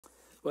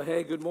Well,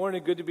 hey, good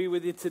morning. Good to be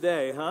with you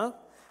today, huh?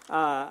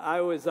 I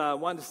was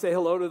wanted to say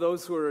hello to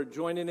those who are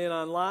joining in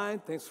online.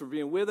 Thanks for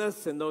being with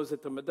us, and those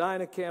at the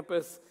Medina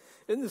campus.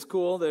 Isn't this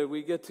cool that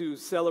we get to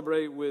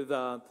celebrate with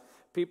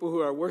people who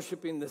are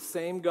worshiping the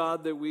same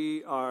God that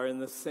we are in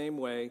the same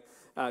way,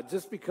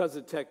 just because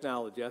of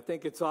technology? I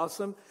think it's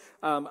awesome.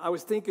 I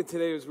was thinking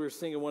today as we were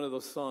singing one of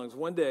those songs,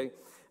 one day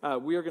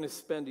we are going to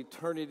spend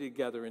eternity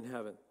together in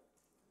heaven.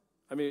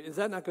 I mean, is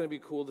that not going to be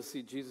cool to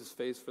see Jesus'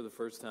 face for the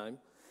first time?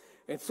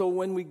 And so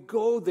when we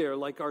go there,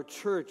 like our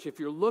church, if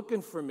you're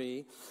looking for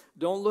me,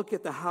 don't look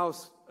at the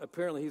house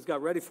apparently he's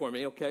got ready for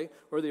me, okay,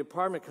 or the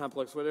apartment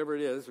complex, whatever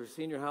it is, or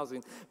senior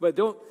housing. But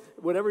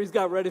whatever he's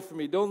got ready for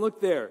me, don't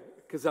look there,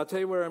 because I'll tell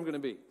you where I'm going to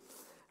be.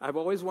 I've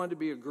always wanted to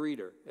be a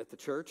greeter at the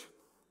church,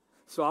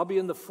 so I'll be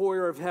in the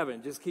foyer of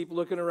heaven. Just keep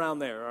looking around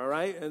there, all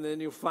right? And then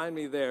you'll find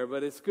me there.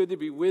 But it's good to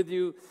be with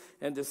you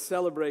and to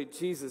celebrate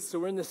Jesus. So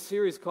we're in this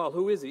series called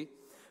Who Is He?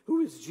 Who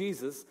is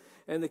Jesus?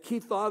 And the key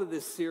thought of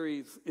this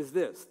series is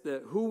this,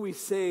 that who we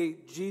say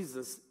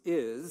Jesus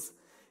is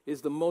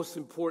the most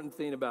important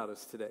thing about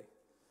us today.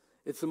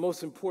 It's the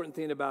most important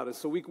thing about us.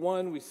 So week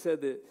one, we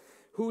said that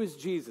who is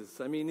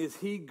Jesus? I mean, is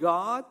he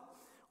God,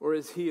 or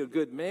is he a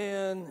good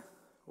man,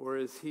 or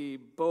is he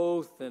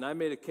both? And I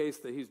made a case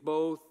that he's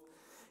both.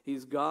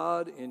 He's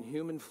God in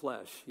human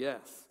flesh,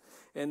 yes.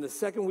 And the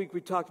second week, we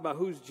talked about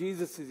who's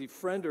Jesus. Is he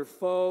friend or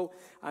foe?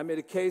 I made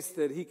a case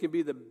that he can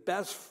be the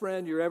best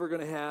friend you're ever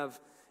going to have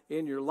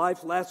in your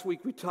life. Last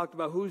week, we talked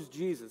about who's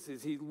Jesus.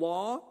 Is he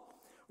law,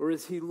 or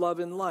is he love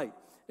and light?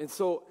 And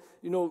so,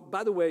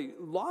 by the way,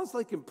 law is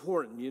like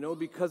important,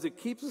 because it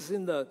keeps us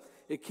in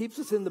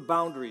the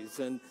boundaries,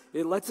 and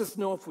it lets us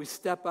know if we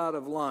step out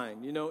of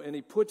line, and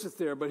he puts us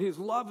there. But his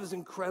love is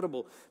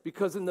incredible,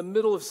 because in the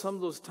middle of some of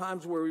those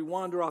times where we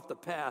wander off the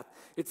path,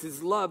 it's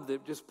his love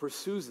that just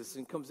pursues us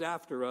and comes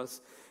after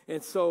us.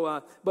 And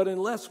so, but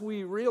unless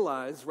we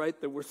realize, right,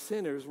 that we're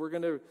sinners, we're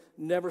going to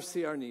never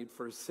see our need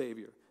for a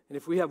Savior. And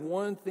if we have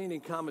one thing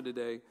in common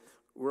today,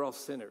 we're all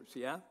sinners,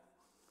 yeah?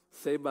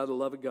 Saved by the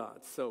love of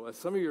God. So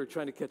some of you are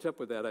trying to catch up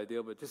with that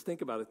idea, but just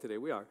think about it today.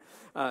 We are.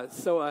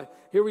 So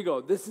here we go.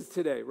 This is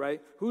today,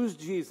 right? Who's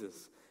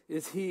Jesus?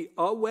 Is he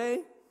a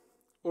way,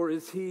 or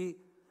is he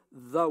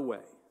the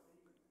way?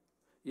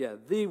 Yeah,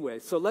 the way.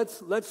 So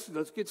let's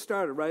get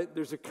started, right?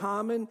 There's a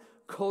common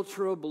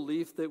cultural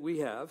belief that we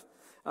have.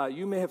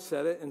 You may have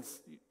said it, and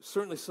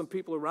certainly some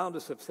people around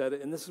us have said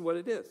it, and this is what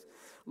it is.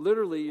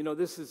 Literally,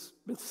 this has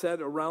been said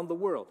around the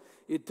world.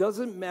 It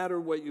doesn't matter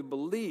what you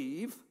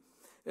believe,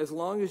 as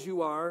long as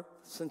you are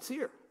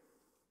sincere.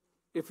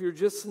 If you're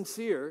just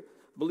sincere,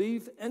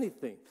 believe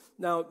anything.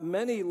 Now,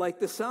 many like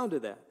the sound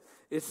of that.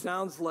 It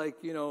sounds like,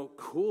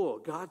 cool,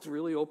 God's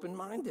really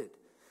open-minded.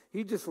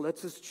 He just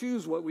lets us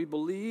choose what we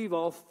believe.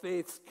 All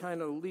faiths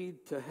kind of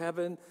lead to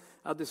heaven.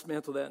 I'll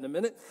dismantle that in a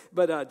minute.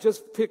 But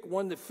just pick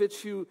one that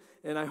fits you,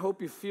 and I hope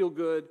you feel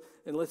good,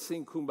 and let's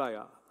sing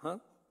Kumbaya, huh?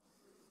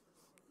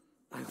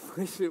 I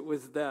wish it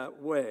was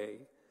that way.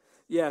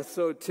 Yeah,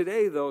 so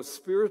today, though,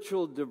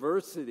 spiritual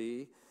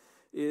diversity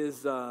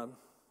is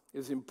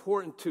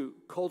important to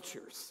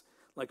cultures.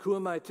 Like, who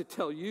am I to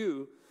tell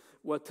you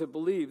what to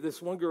believe?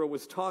 This one girl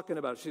was talking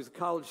about, she's a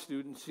college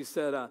student. She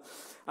said,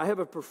 I have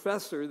a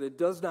professor that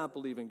does not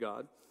believe in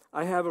God.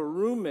 I have a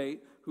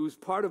roommate who's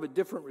part of a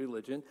different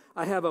religion.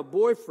 I have a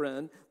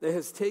boyfriend that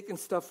has taken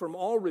stuff from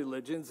all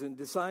religions and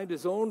designed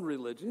his own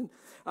religion.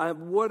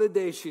 What a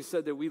day, she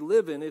said, that we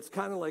live in. It's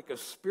kind of like a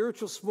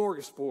spiritual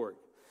smorgasbord.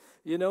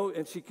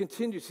 And she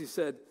continued, she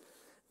said,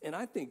 and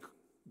I think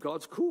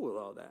God's cool with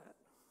all that.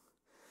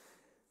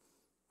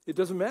 It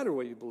doesn't matter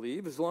what you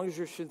believe as long as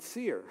you're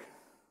sincere.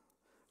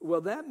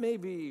 Well, that may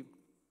be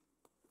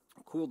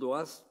cool to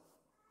us,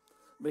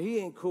 but he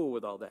ain't cool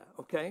with all that,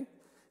 okay?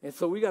 And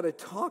so we got to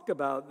talk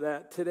about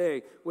that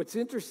today. What's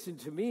interesting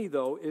to me,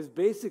 though, is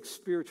basic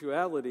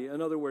spirituality.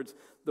 In other words,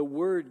 the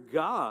word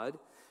God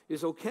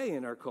is okay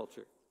in our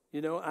culture.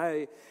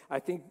 I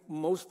think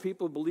most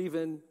people believe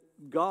in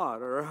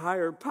God or a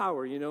higher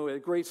power.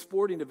 At great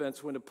sporting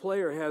events, when a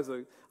player has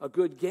a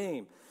good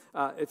game,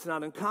 it's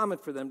not uncommon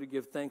for them to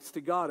give thanks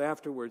to God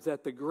afterwards.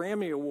 At the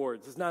Grammy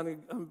Awards, it's not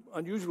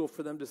unusual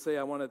for them to say,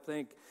 I want to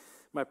thank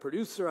my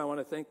producer, I want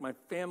to thank my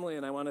family,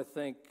 and I want to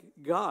thank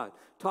God.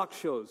 Talk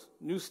shows,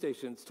 news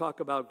stations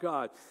talk about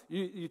God.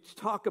 You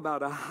talk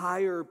about a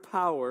higher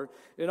power,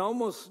 and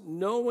almost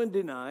no one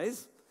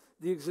denies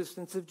the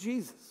existence of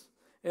Jesus.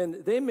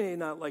 And they may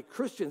not like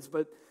Christians,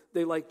 but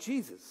they like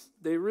Jesus.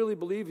 They really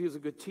believe he was a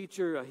good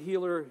teacher, a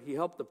healer. He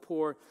helped the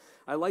poor.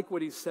 I like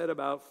what he said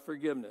about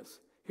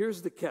forgiveness.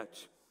 Here's the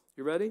catch.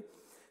 You ready?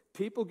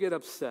 People get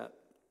upset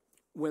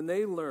when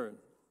they learn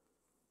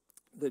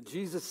that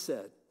Jesus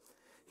said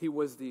he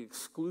was the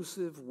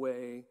exclusive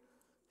way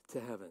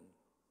to heaven.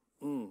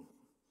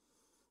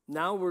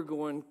 Now we're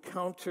going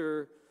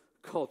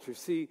counter-culture.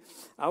 See,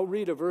 I'll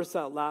read a verse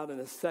out loud in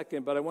a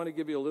second, but I want to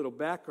give you a little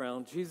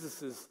background.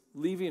 Jesus is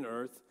leaving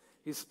earth.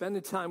 He's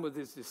spending time with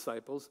his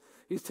disciples.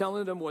 He's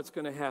telling them what's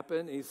going to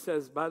happen. He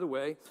says, by the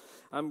way,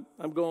 I'm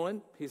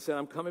going. He said,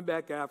 I'm coming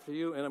back after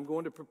you, and I'm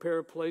going to prepare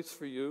a place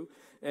for you,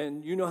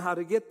 and you know how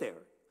to get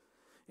there.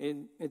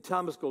 And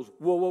Thomas goes,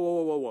 whoa, whoa,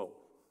 whoa, whoa, whoa.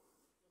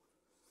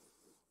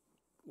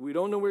 We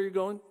don't know where you're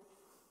going,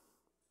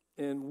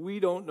 and we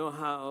don't know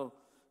how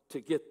to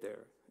get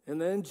there.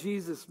 And then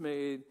Jesus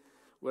made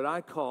what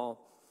I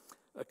call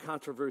a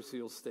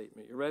controversial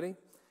statement. You ready?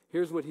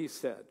 Here's what he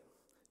said.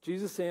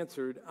 Jesus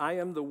answered, I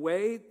am the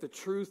way, the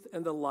truth,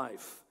 and the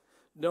life.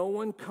 No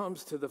one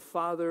comes to the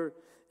Father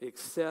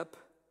except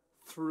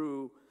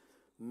through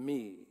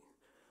me.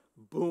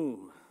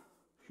 Boom.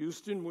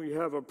 Houston, we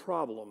have a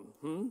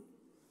problem.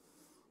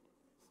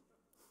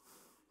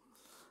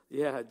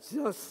 Yeah,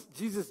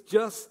 Jesus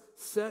just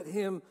set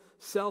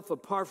himself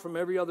apart from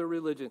every other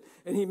religion.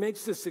 And he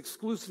makes this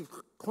exclusive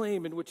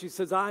claim in which he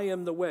says, I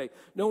am the way.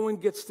 No one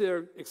gets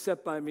there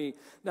except by me.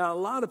 Now, a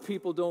lot of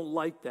people don't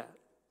like that.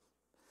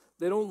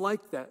 They don't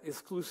like that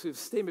exclusive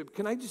statement.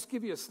 Can I just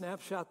give you a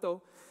snapshot,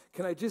 though?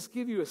 Can I just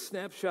give you a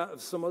snapshot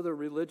of some other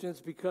religions?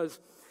 Because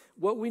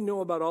what we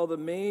know about all the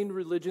main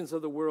religions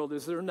of the world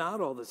is they're not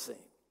all the same.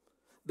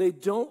 They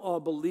don't all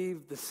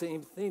believe the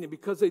same thing. And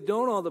because they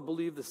don't all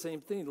believe the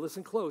same thing,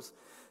 listen close,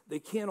 they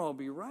can't all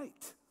be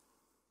right.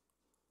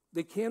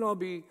 They can't all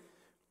be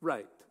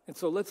right. And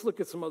so let's look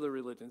at some other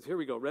religions. Here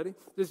we go. Ready?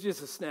 This is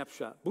just a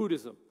snapshot.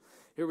 Buddhism.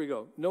 Here we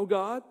go. No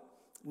God,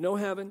 no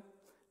heaven,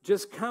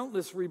 just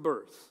countless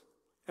rebirths.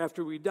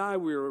 After we die,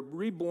 we are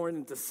reborn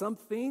into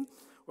something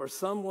or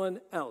someone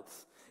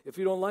else. If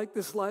you don't like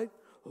this life,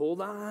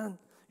 hold on.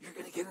 You're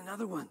going to get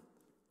another one.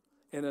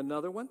 And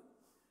another one.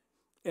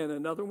 And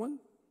another one.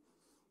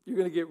 You're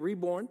going to get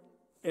reborn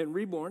and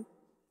reborn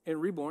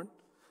and reborn.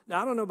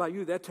 Now, I don't know about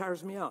you. That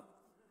tires me out.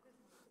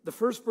 The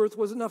first birth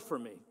was enough for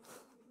me.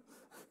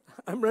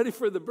 I'm ready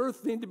for the birth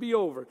thing to be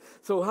over.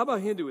 So how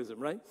about Hinduism,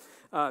 right?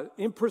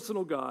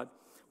 Impersonal God.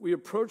 We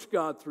approach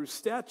God through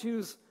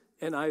statues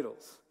and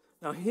idols.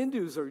 Now,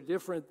 Hindus are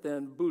different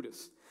than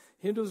Buddhists.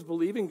 Hindus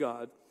believe in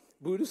God.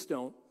 Buddhists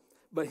don't.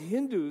 But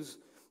Hindus,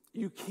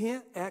 you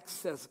can't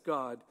access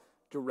God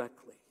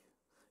directly.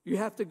 You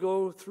have to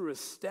go through a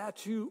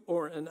statue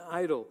or an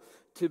idol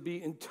to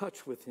be in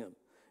touch with him.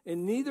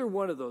 And neither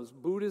one of those,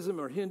 Buddhism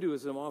or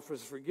Hinduism,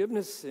 offers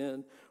forgiveness,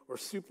 sin, or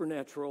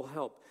supernatural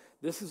help.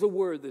 This is a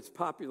word that's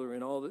popular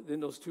in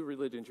those two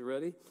religions. You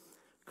ready?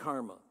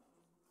 Karma.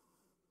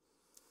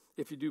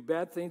 If you do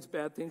bad things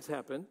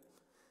happen.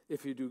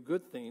 If you do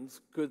good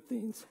things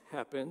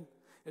happen.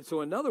 And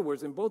so, in other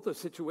words, in both those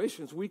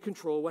situations, we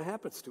control what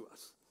happens to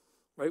us,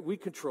 right? We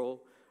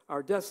control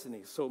our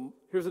destiny. So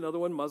here's another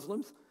one,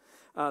 Muslims.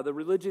 The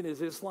religion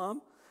is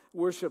Islam.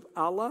 Worship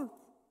Allah,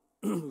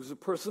 who's a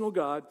personal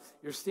God.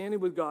 Your standing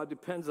with God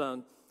depends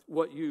on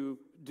what you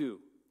do.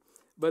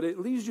 But it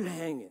leaves you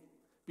hanging,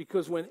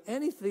 because when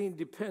anything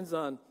depends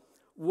on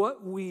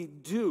what we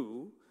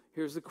do,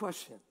 here's the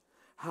question.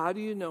 How do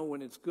you know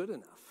when it's good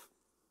enough?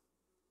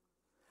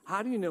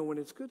 How do you know when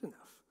it's good enough?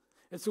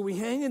 And so we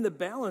hang in the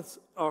balance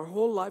our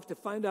whole life to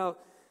find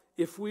out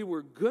if we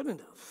were good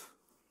enough.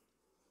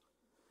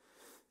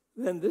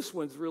 Then this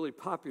one's really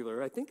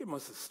popular. I think it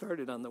must have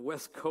started on the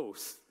West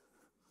Coast.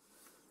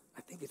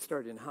 I think it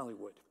started in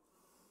Hollywood.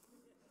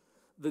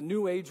 The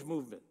New Age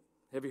movement.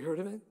 Have you heard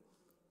of it?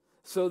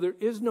 So there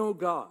is no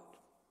God.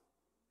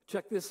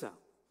 Check this out.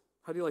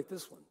 How do you like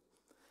this one?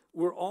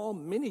 We're all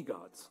mini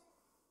gods.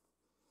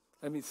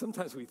 I mean,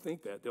 sometimes we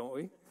think that, don't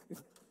we?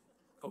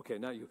 Okay,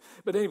 not you.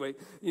 But anyway,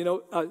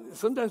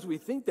 sometimes we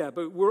think that,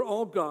 but we're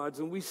all gods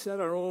and we set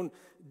our own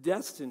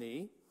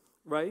destiny,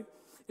 right?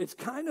 It's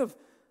kind of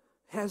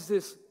has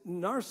this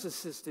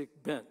narcissistic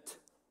bent.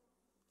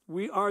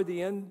 We are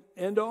the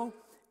end all,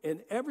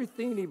 and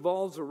everything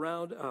evolves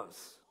around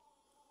us.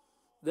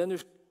 Then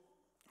there's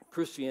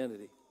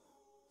Christianity.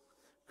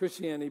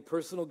 Christianity,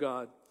 personal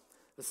God,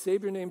 a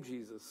Savior named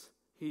Jesus.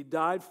 He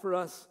died for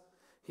us,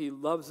 He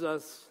loves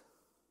us,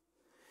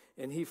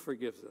 and He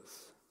forgives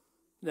us.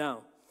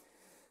 Now,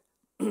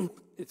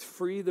 it's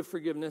free, the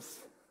forgiveness.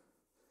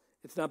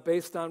 It's not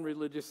based on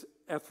religious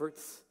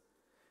efforts.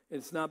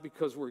 It's not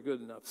because we're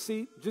good enough.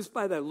 See, just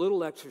by that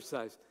little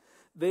exercise,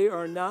 they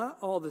are not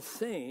all the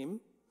same.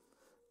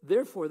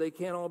 Therefore, they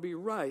can't all be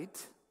right.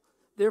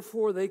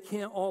 Therefore, they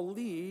can't all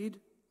lead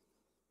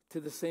to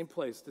the same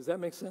place. Does that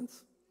make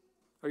sense?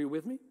 Are you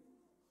with me?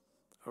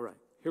 All right,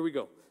 here we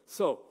go.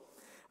 So,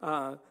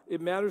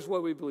 it matters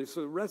what we believe.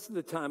 So the rest of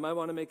the time, I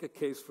want to make a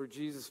case for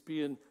Jesus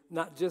being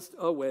not just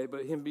a way,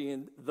 but Him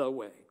being the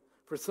way.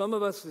 For some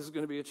of us, this is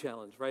going to be a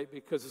challenge, right?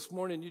 Because this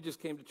morning you just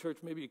came to church.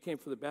 Maybe you came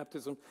for the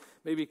baptism.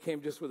 Maybe you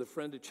came just with a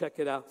friend to check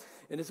it out.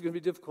 And it's going to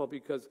be difficult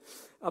because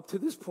up to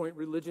this point,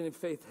 religion and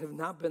faith have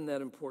not been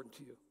that important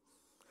to you.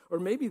 Or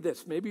maybe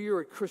this. Maybe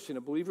you're a Christian,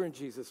 a believer in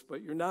Jesus,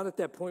 but you're not at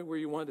that point where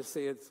you want to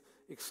say it's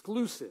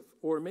exclusive.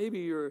 Or maybe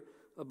you're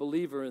a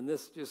believer and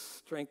this just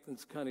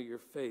strengthens kind of your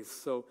faith.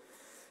 So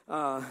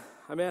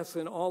I'm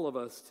asking all of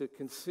us to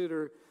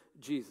consider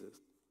Jesus.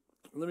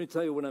 Let me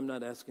tell you what I'm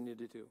not asking you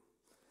to do.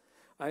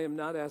 I am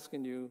not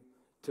asking you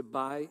to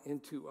buy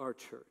into our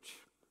church.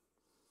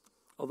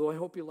 although I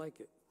hope you like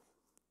it.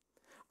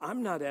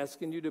 I'm not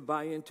asking you to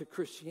buy into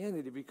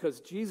Christianity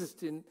because Jesus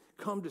didn't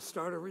come to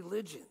start a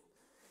religion.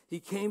 He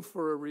came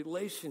for a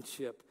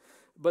relationship.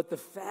 But the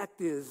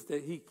fact is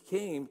that he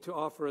came to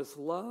offer us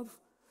love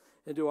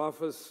and to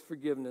offer us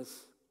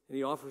forgiveness. And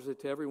he offers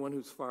it to everyone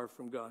who's far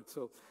from God.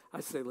 So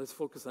I say let's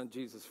focus on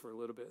Jesus for a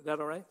little bit. Is that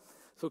all right?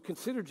 So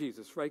consider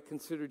Jesus, right?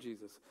 Consider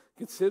Jesus.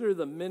 Consider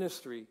the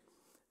ministry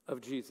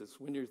of Jesus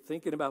when you're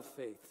thinking about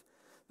faith.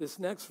 This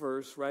next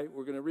verse, right,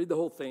 we're going to read the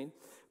whole thing,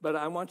 but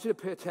I want you to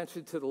pay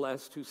attention to the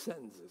last two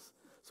sentences.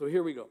 So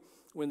here we go.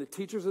 When the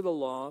teachers of the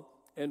law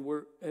and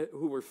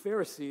who were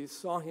Pharisees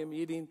saw him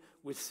eating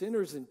with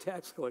sinners and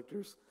tax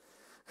collectors,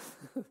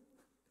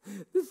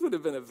 this would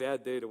have been a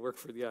bad day to work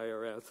for the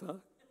IRS, huh?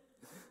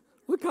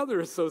 Look how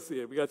they're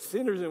associated. We got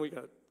sinners and we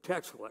got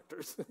tax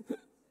collectors.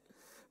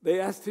 They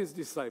asked his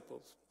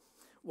disciples,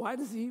 why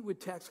does he eat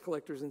with tax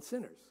collectors and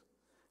sinners?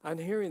 On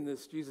hearing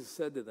this, Jesus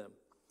said to them,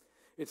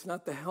 it's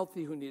not the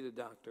healthy who need a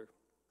doctor,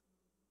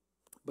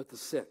 but the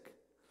sick.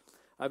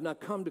 I've not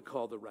come to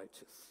call the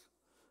righteous,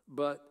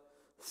 but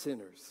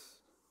sinners.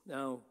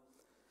 Now,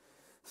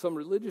 some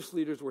religious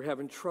leaders were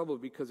having trouble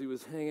because he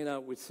was hanging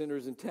out with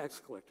sinners and tax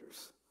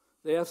collectors.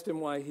 They asked him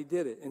why he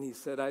did it, and he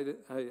said, I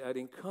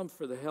didn't come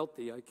for the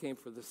healthy, I came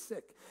for the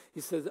sick.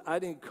 He says, I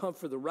didn't come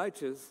for the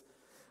righteous,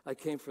 I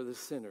came for the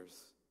sinners.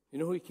 You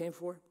know who he came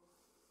for?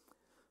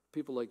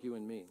 People like you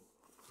and me.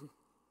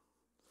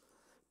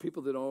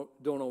 People that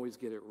don't always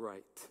get it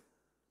right.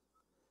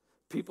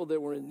 People that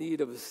were in need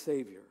of a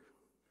Savior.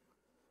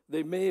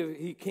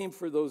 He came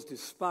for those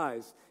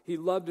despised. He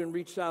loved and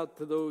reached out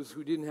to those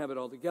who didn't have it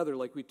all together,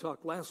 like we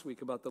talked last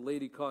week about the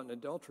lady caught in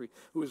adultery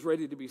who was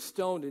ready to be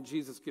stoned, and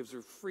Jesus gives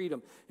her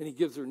freedom, and he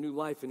gives her new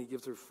life, and he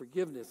gives her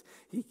forgiveness.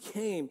 He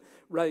came,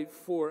 right,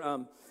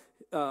 for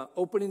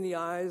opening the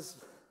eyes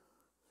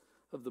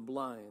of the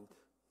blind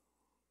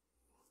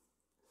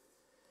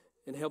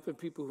and helping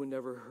people who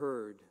never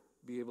heard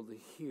be able to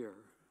hear.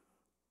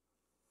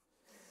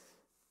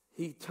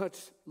 He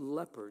touched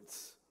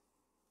leopards.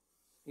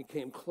 He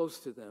came close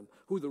to them,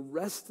 who the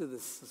rest of the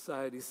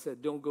society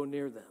said, don't go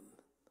near them.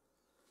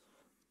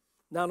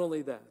 Not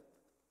only that,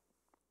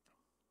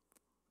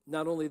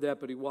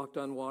 but he walked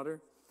on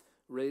water,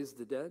 raised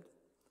the dead,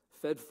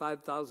 fed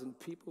 5,000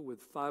 people with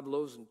 5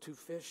 loaves and 2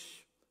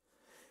 fish.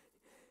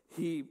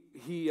 The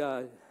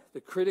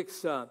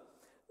critics,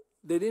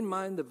 they didn't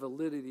mind the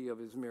validity of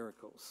his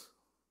miracles.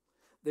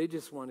 They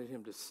just wanted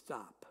him to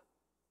stop.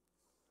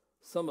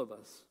 Some of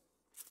us,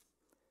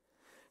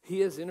 he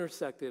has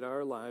intersected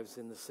our lives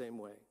in the same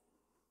way.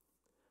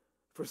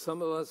 For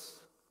some of us,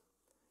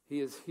 he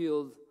has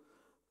healed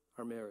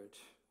our marriage.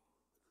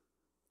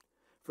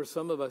 For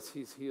some of us,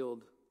 he's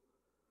healed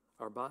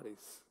our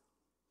bodies.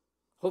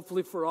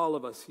 Hopefully for all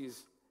of us,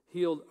 he's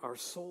healed our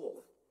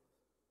soul.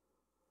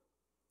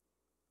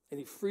 And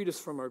he freed us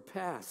from our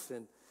past,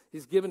 and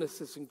he's given us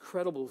this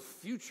incredible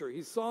future.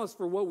 He saw us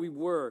for what we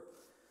were,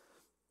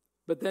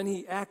 but then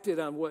he acted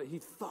on what he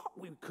thought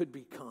we could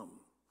become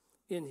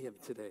in him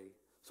today.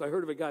 So I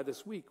heard of a guy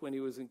this week when he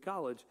was in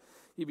college.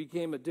 He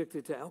became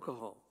addicted to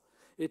alcohol.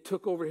 It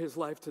took over his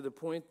life to the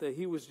point that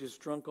he was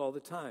just drunk all the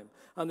time.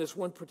 On this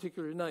one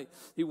particular night,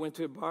 he went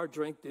to a bar,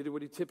 drank, did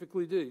what he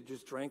typically did. He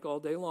just drank all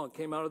day long,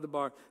 came out of the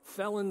bar,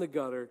 fell in the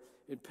gutter,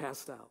 and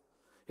passed out.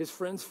 His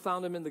friends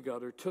found him in the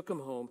gutter, took him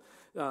home.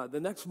 The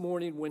next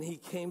morning when he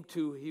came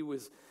to, he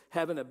was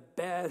having a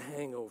bad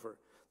hangover.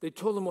 They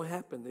told him what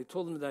happened. They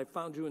told him that I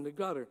found you in the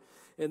gutter.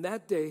 And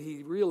that day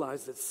he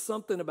realized that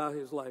something about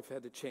his life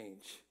had to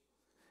change.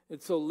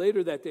 And so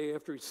later that day,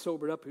 after he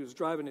sobered up, he was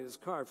driving in his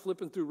car,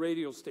 flipping through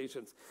radio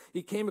stations.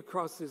 He came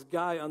across this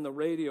guy on the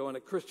radio on a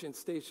Christian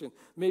station.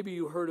 Maybe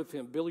you heard of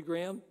him, Billy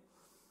Graham.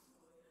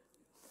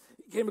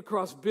 He came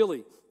across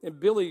Billy, and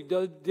Billy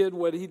did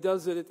what he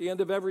does at the end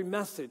of every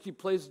message. He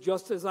plays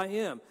Just As I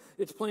Am.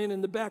 It's playing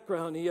in the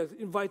background. He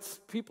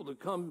invites people to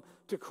come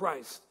to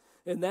Christ.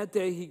 And that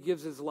day, he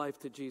gives his life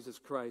to Jesus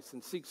Christ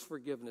and seeks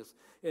forgiveness,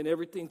 and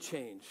everything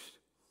changed.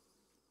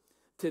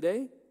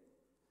 Today,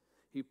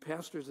 he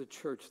pastors a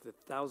church that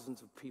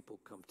thousands of people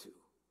come to.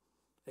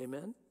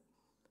 Amen?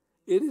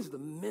 It is the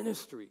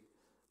ministry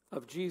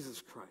of Jesus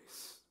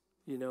Christ,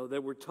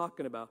 that we're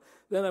talking about.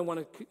 Then I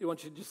want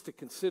you just to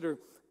consider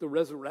the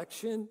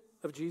resurrection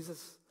of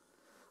Jesus.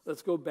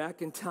 Let's go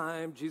back in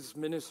time. Jesus'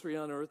 ministry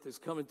on earth is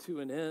coming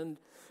to an end.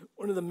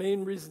 One of the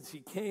main reasons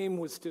he came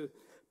was to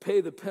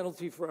pay the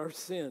penalty for our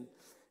sin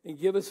and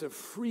give us a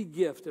free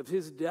gift of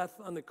his death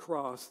on the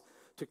cross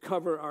to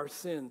cover our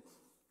sin.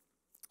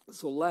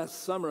 So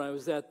last summer, I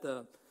was at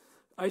the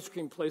ice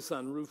cream place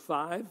on Route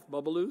 5,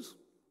 Bubbaloo's.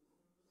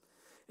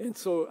 And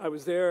so I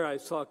was there. I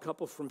saw a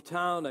couple from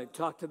town. I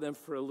talked to them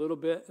for a little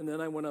bit, and then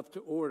I went up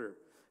to order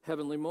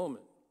Heavenly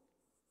Moment.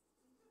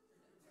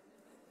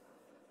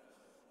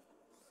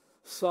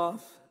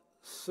 Soft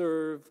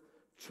serve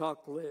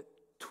chocolate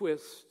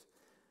twist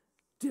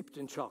dipped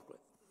in chocolate.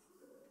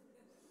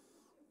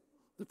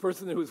 The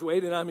person who was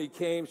waiting on me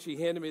came. She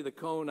handed me the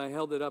cone. I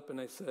held it up,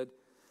 and I said,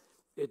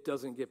 "It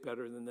doesn't get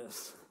better than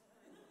this."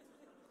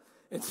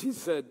 And she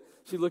said,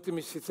 she looked at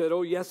me, she said,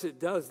 oh, yes, it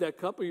does. That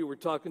couple you were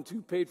talking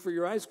to paid for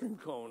your ice cream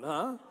cone,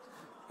 huh?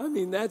 I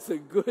mean, that's a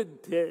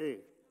good day.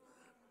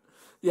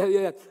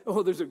 Yeah.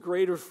 Oh, there's a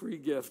greater free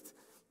gift.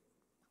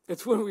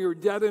 It's when we were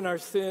dead in our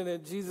sin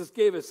and Jesus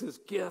gave us this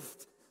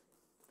gift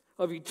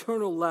of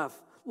eternal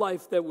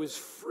life that was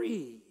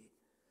free.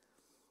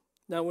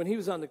 Now, when he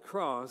was on the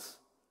cross,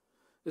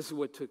 this is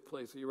what took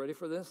place. Are you ready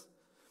for this?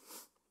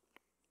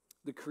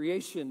 The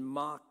creation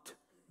mocked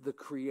the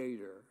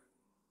Creator.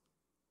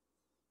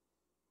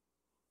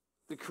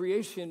 The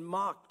creation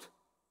mocked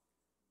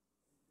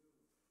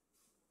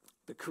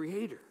the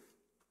Creator.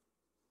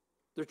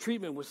 Their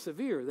treatment was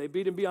severe. They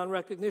beat him beyond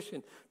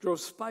recognition, drove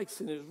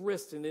spikes in his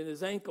wrists and in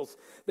his ankles.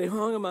 They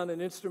hung him on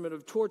an instrument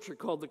of torture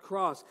called the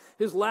cross.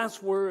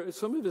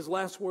 Some of his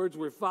last words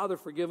were, Father,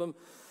 forgive them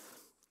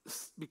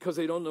because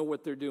they don't know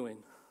what they're doing.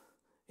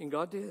 And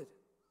God did.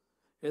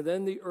 And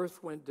then the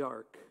earth went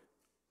dark.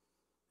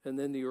 And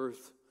then the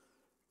earth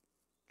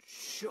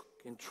shook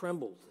and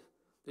trembled.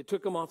 They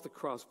took him off the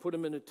cross, put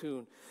him in a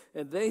tomb,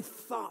 and they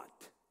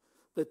thought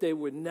that they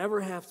would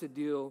never have to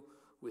deal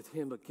with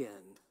him again.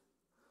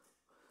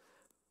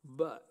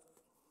 But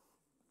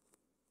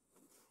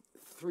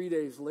 3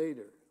 days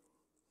later,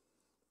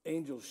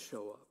 angels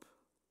show up,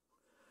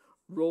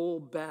 roll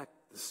back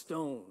the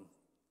stone,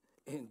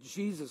 and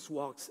Jesus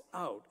walks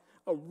out,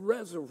 a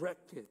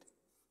resurrected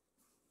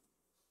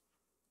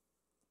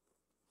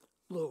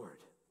Lord.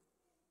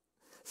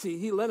 See,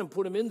 he let him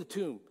put him in the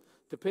tomb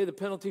to pay the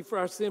penalty for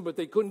our sin, but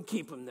they couldn't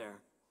keep him there.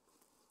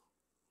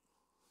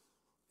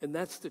 And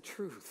that's the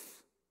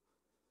truth.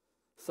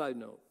 Side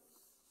note,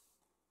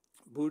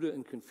 Buddha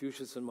and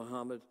Confucius and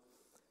Muhammad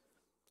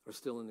are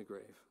still in the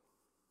grave.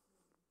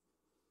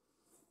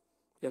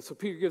 Yeah, so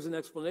Peter gives an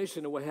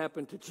explanation of what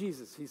happened to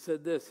Jesus. He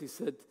said this. He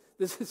said,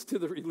 this is to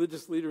the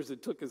religious leaders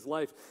that took his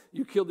life.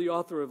 You killed the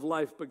author of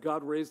life, but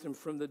God raised him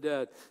from the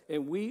dead.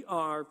 And we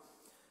are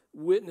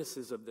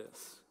witnesses of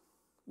this.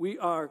 We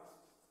are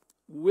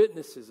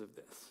witnesses of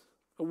this.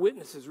 A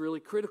witness is really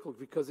critical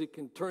because it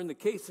can turn the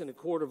case in a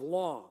court of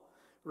law,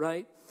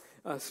 right?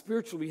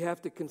 Spiritually, we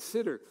have to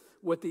consider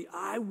what the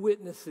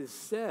eyewitnesses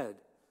said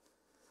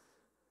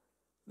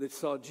that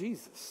saw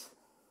Jesus.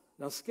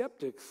 Now,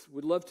 skeptics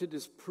would love to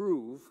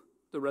disprove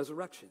the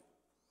resurrection.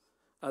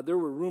 There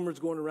were rumors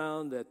going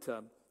around that,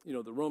 the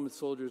Roman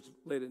soldiers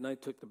late at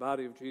night took the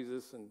body of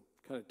Jesus and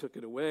kind of took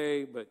it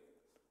away, but,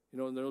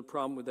 the only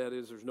problem with that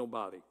is there's no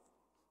body.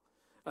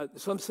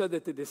 Some said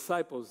that the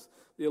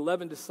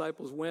 11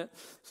 disciples went,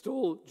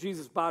 stole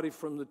Jesus' body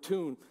from the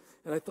tomb.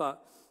 And I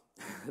thought,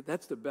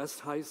 that's the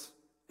best heist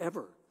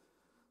ever.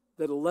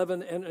 That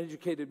 11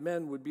 uneducated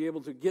men would be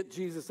able to get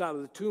Jesus out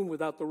of the tomb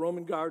without the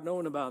Roman guard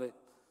knowing about it.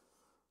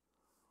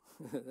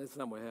 That's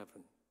not what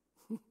happened.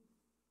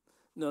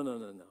 No.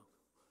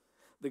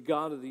 The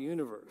God of the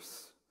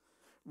universe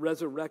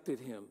resurrected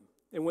him.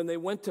 And when they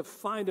went to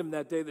find him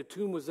that day, the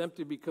tomb was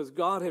empty because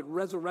God had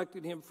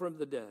resurrected him from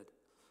the dead.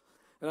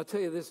 And I'll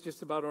tell you this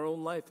just about our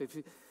own life.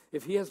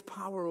 If he has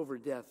power over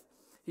death,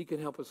 he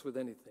can help us with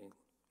anything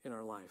in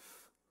our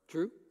life.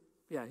 True?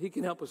 Yeah, he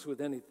can help us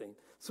with anything.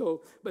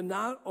 So, but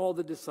not all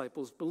the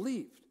disciples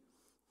believed.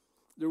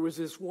 There was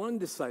this one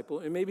disciple,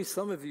 and maybe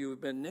some of you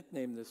have been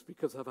nicknamed this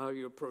because of how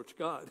you approach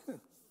God.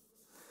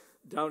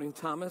 Doubting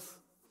Thomas.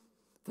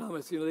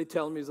 Thomas, they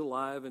tell him he's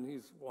alive and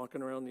he's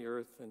walking around the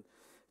earth. And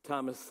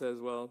Thomas says,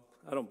 well,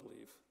 I don't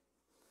believe.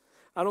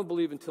 I don't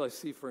believe until I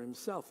see for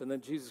himself. And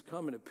then Jesus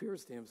come and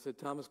appears to him and said,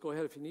 Thomas, go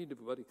ahead if you need to,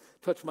 buddy.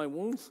 Touch my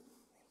wounds.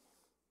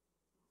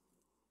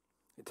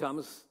 And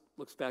Thomas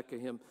looks back at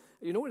him.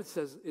 You know what it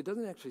says? It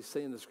doesn't actually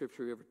say in the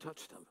scripture he ever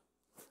touched him.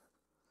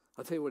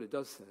 I'll tell you what it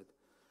does say.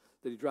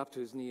 That he dropped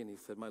to his knee and he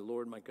said, my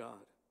Lord, my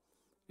God.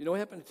 You know what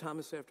happened to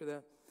Thomas after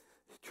that?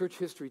 Church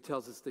history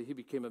tells us that he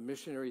became a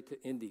missionary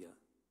to India.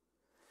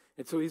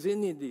 And so he's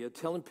in India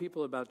telling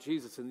people about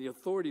Jesus, and the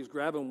authorities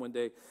grab him one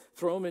day,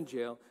 throw him in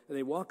jail, and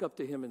they walk up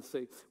to him and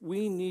say,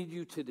 we need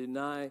you to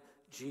deny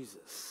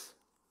Jesus.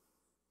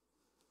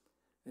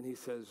 And he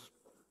says,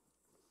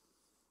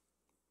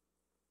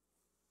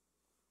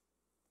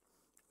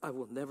 I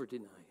will never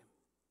deny him.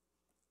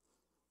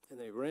 And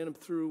they ran him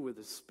through with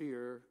a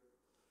spear.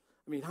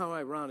 I mean, how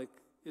ironic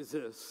is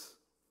this?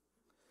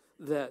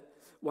 That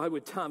why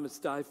would Thomas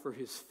die for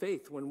his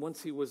faith when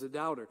once he was a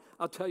doubter?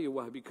 I'll tell you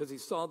why, because he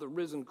saw the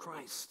risen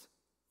Christ.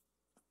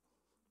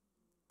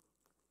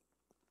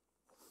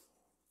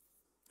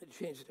 It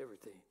changed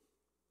everything.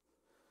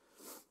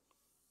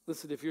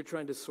 Listen, if you're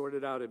trying to sort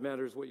it out, it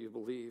matters what you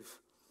believe.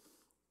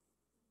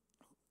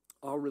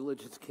 All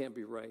religions can't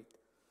be right.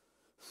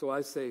 So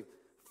I say,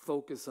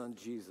 focus on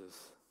Jesus.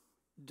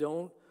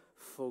 Don't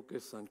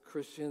focus on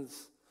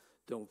Christians.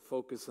 Don't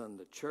focus on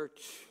the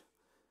church.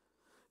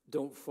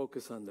 Don't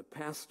focus on the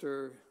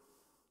pastor.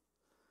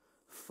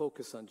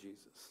 Focus on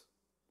Jesus.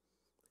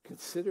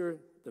 Consider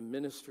the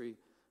ministry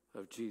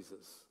of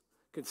Jesus.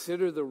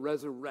 Consider the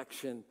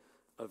resurrection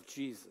of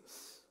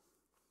Jesus.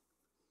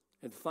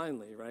 And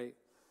finally,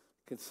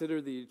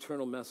 consider the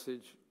eternal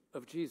message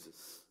of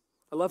Jesus.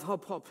 I love how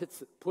Paul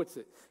puts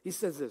it. He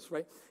says this,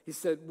 right? He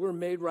said, we're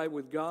made right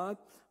with God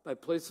by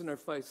placing our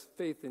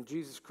faith in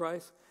Jesus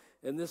Christ.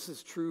 And this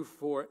is true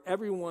for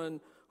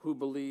everyone who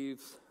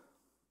believes,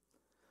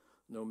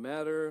 no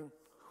matter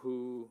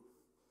who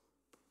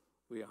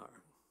we are.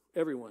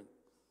 Everyone.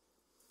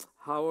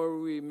 How are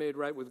we made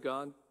right with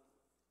God?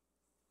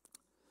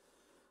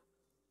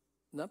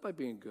 Not by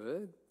being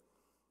good,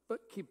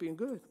 but keep being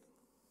good.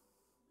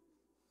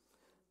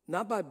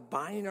 Not by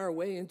buying our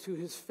way into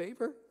his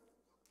favor,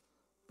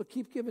 but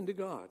keep giving to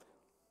God.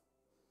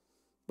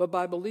 But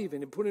by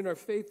believing and putting our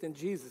faith in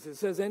Jesus. It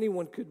says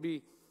anyone could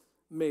be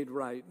made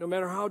right. No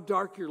matter how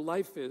dark your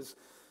life is,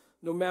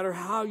 no matter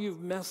how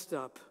you've messed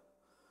up,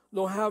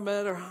 no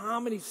matter how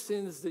many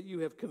sins that you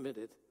have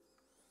committed,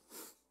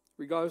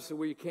 regardless of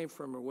where you came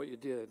from or what you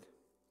did,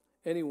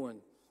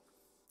 anyone,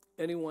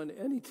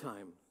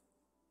 anytime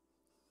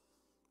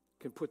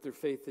can put their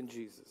faith in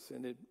Jesus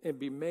and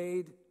be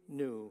made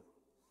new.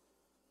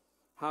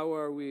 How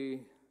are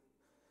we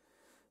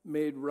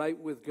made right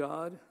with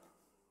God?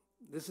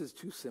 This is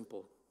too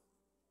simple.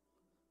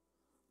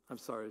 I'm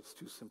sorry, it's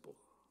too simple.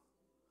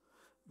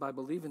 By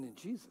believing in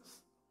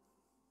Jesus.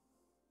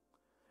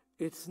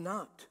 It's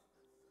not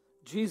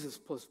Jesus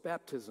plus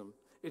baptism.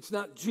 It's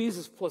not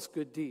Jesus plus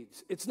good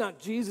deeds. It's not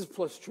Jesus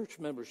plus church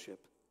membership.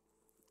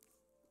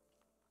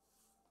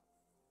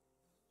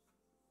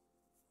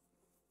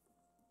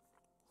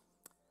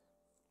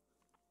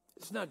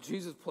 It's not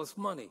Jesus plus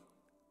money.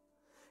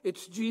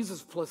 It's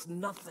Jesus plus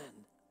nothing.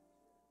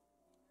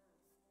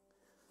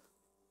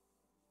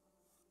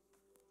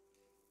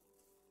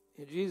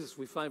 In Jesus,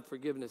 we find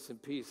forgiveness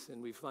and peace,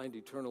 and we find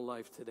eternal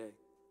life today.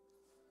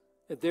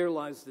 And there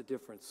lies the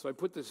difference. So I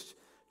put this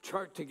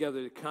chart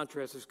together to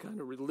contrast this kind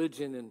of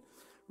religion and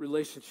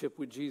relationship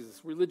with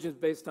Jesus. Religion is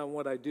based on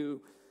what I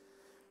do.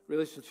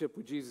 Relationship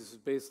with Jesus is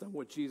based on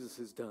what Jesus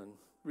has done.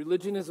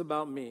 Religion is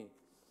about me.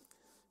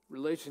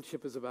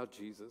 Relationship is about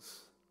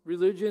Jesus.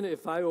 Religion,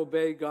 if I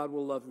obey, God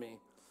will love me.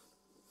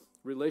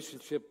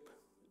 Relationship,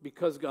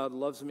 because God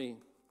loves me,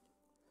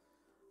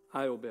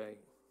 I obey.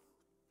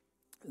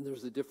 And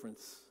there's a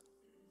difference.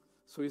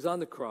 So he's on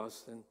the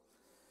cross, and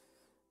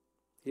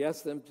he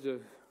asked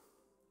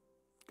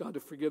God to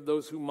forgive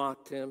those who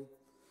mocked him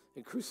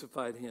and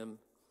crucified him.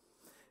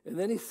 And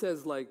then he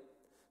says, like,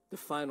 the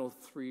final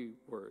 3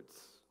 words.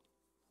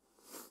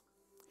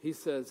 He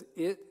says,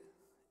 it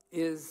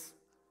is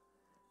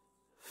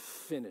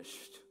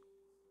finished.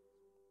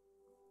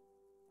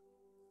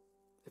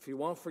 If you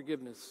want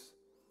forgiveness,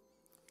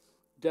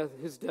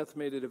 his death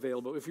made it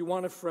available. If you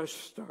want a fresh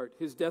start,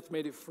 his death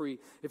made it free.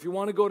 If you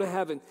want to go to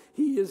heaven,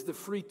 he is the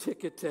free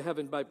ticket to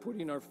heaven by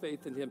putting our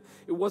faith in him.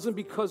 It wasn't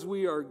because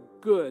we are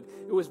good.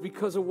 It was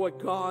because of what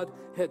God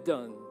had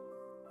done.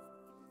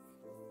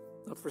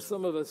 Now, for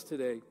some of us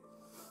today,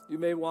 you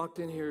may have walked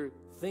in here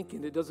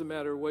thinking it doesn't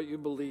matter what you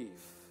believe.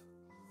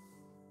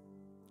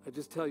 I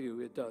just tell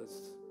you, it does.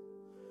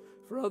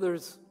 For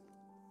others,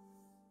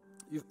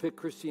 you've picked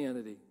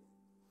Christianity.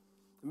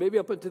 Maybe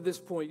up until this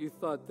point, you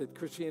thought that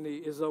Christianity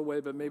is the way,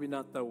 but maybe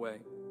not the way.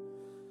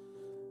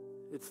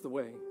 It's the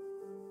way.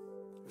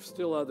 There's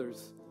still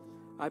others.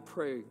 I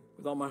pray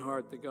with all my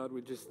heart that God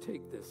would just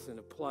take this and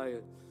apply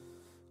it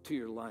to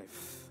your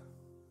life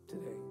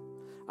today.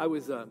 I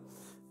was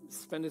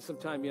spending some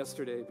time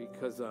yesterday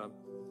because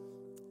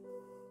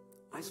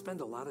I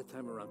spend a lot of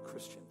time around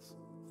Christians.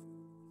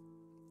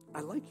 I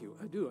like you.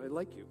 I do. I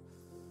like you.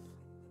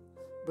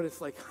 But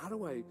it's like, how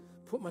do I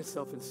put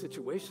myself in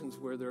situations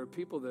where there are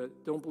people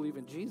that don't believe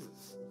in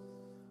Jesus?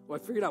 Well,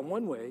 I figured out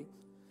one way.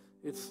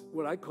 It's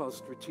what I call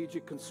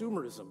strategic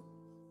consumerism.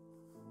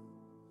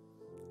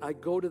 I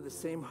go to the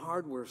same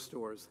hardware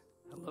stores.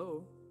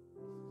 Hello.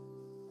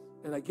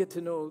 And I get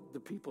to know the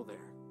people there.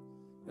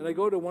 And I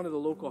go to one of the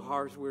local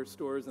hardware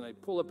stores, and I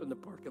pull up in the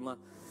parking lot.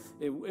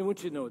 And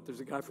once you know it,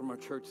 there's a guy from our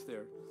church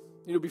there.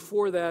 You know,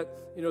 before that,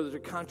 there's a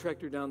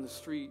contractor down the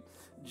street,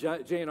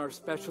 J&R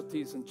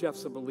Specialties, and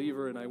Jeff's a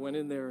believer, and I went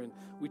in there, and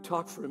we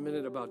talked for a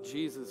minute about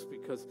Jesus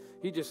because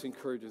he just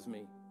encourages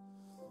me.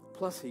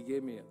 Plus, he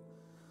gave me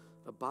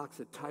a box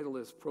of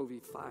Titleist Pro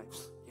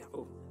V5s. Yeah,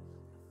 oh.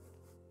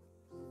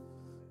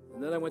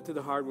 And then I went to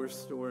the hardware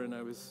store, and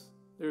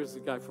there's a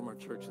guy from our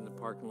church in the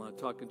parking lot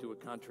talking to a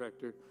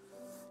contractor,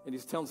 and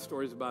he's telling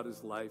stories about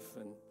his life,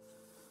 and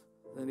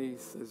then he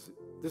says,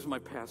 this is my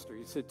pastor.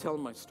 He said, tell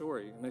him my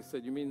story. And I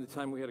said, you mean the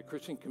time we had a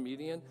Christian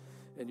comedian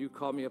and you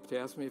called me up to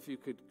ask me if you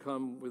could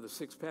come with a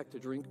 6-pack to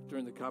drink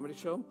during the comedy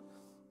show?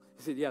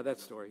 He said, yeah, that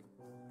story.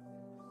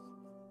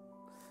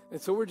 And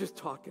so we're just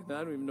talking. And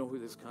I don't even know who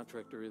this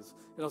contractor is.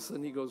 And all of a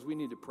sudden he goes, we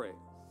need to pray.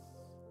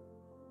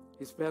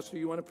 He said, Pastor,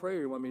 you want to pray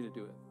or you want me to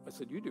do it? I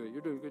said, you do it.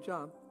 You're doing a good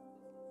job.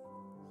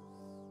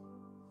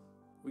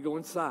 We go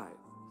inside.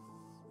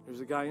 There's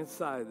a guy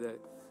inside that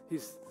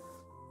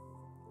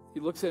he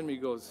looks at me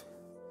and goes,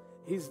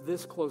 he's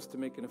this close to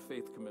making a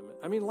faith commitment.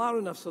 I mean, loud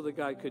enough so the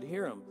guy could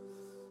hear him.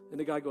 And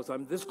the guy goes,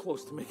 I'm this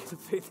close to making a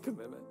faith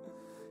commitment.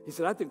 He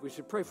said, I think we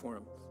should pray for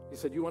him. He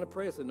said, you want to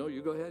pray? I said, no,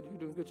 you go ahead. You're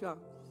doing a good job.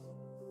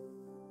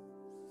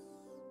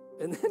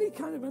 And then he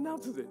kind of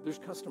announces it. There's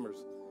customers.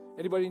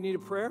 Anybody need a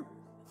prayer?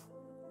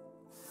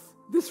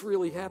 This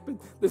really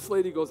happened. This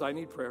lady goes, I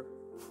need prayer.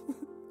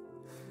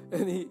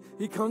 And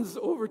he comes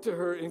over to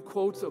her and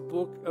quotes a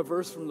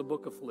verse from the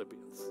book of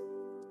Philippians.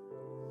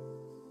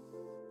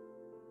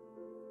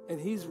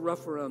 And he's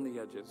rough around the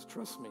edges,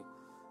 trust me.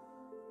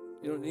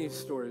 You don't need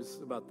stories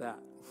about that.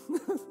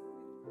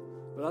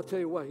 But I'll tell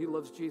you what, he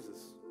loves Jesus.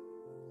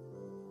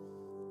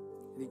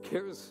 And he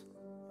cares.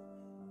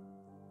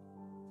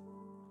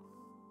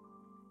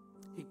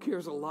 He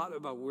cares a lot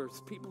about where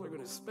people are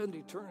going to spend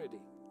eternity.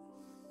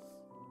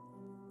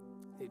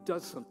 He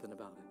does something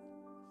about it.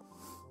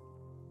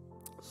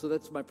 So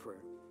that's my prayer.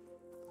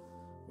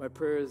 My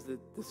prayer is that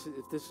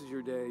if this is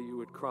your day, you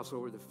would cross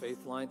over the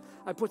faith line.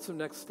 I put some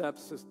next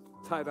steps just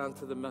tied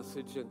onto the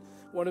message, and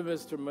one of them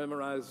is to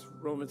memorize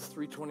Romans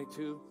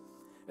 3:22.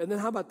 And then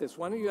how about this?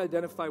 Why don't you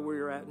identify where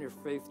you're at in your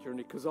faith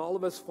journey? Because all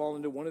of us fall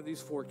into one of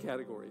these 4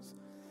 categories.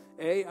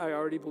 A, I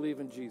already believe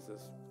in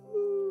Jesus.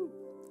 Woo.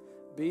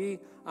 B,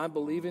 I'm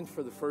believing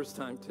for the first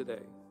time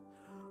today.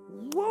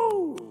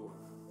 Whoa!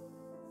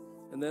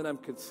 And then I'm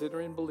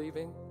considering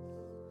believing.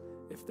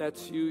 If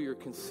that's you, you're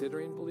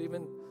considering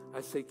believing,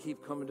 I say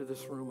keep coming to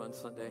this room on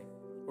Sunday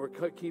or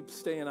keep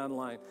staying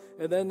online.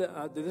 And then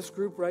this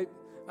group, right,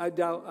 I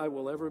doubt I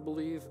will ever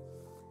believe.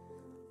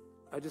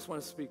 I just want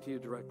to speak to you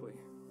directly.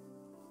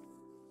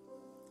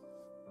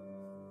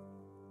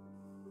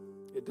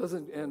 It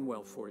doesn't end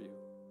well for you.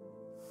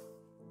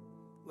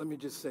 Let me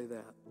just say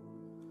that.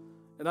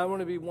 And I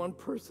want to be one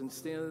person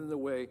standing in the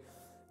way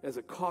as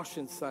a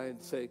caution sign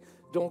and say,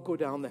 don't go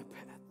down that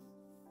path.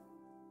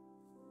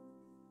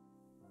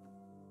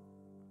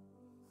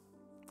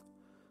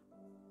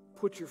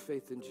 Put your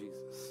faith in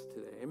Jesus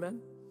today.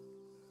 Amen?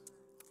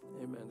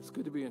 Amen. It's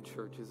good to be in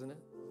church, isn't it?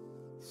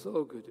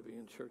 So good to be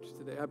in church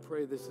today. I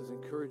pray this has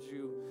encouraged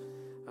you.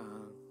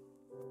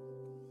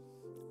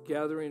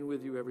 Gathering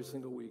with you every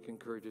single week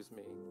encourages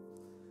me.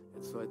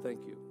 And so I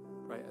thank you.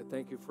 Right? I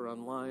thank you for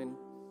online.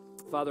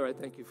 Father, I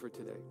thank you for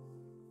today.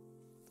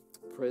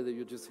 Pray that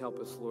you'll just help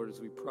us, Lord,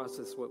 as we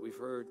process what we've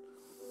heard.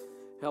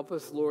 Help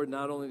us, Lord,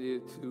 not only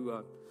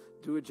to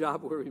do a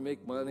job where we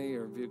make money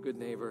or be a good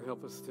neighbor.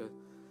 Help us to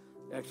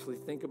actually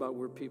think about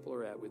where people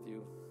are at with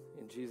you.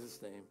 In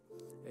Jesus' name,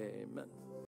 amen.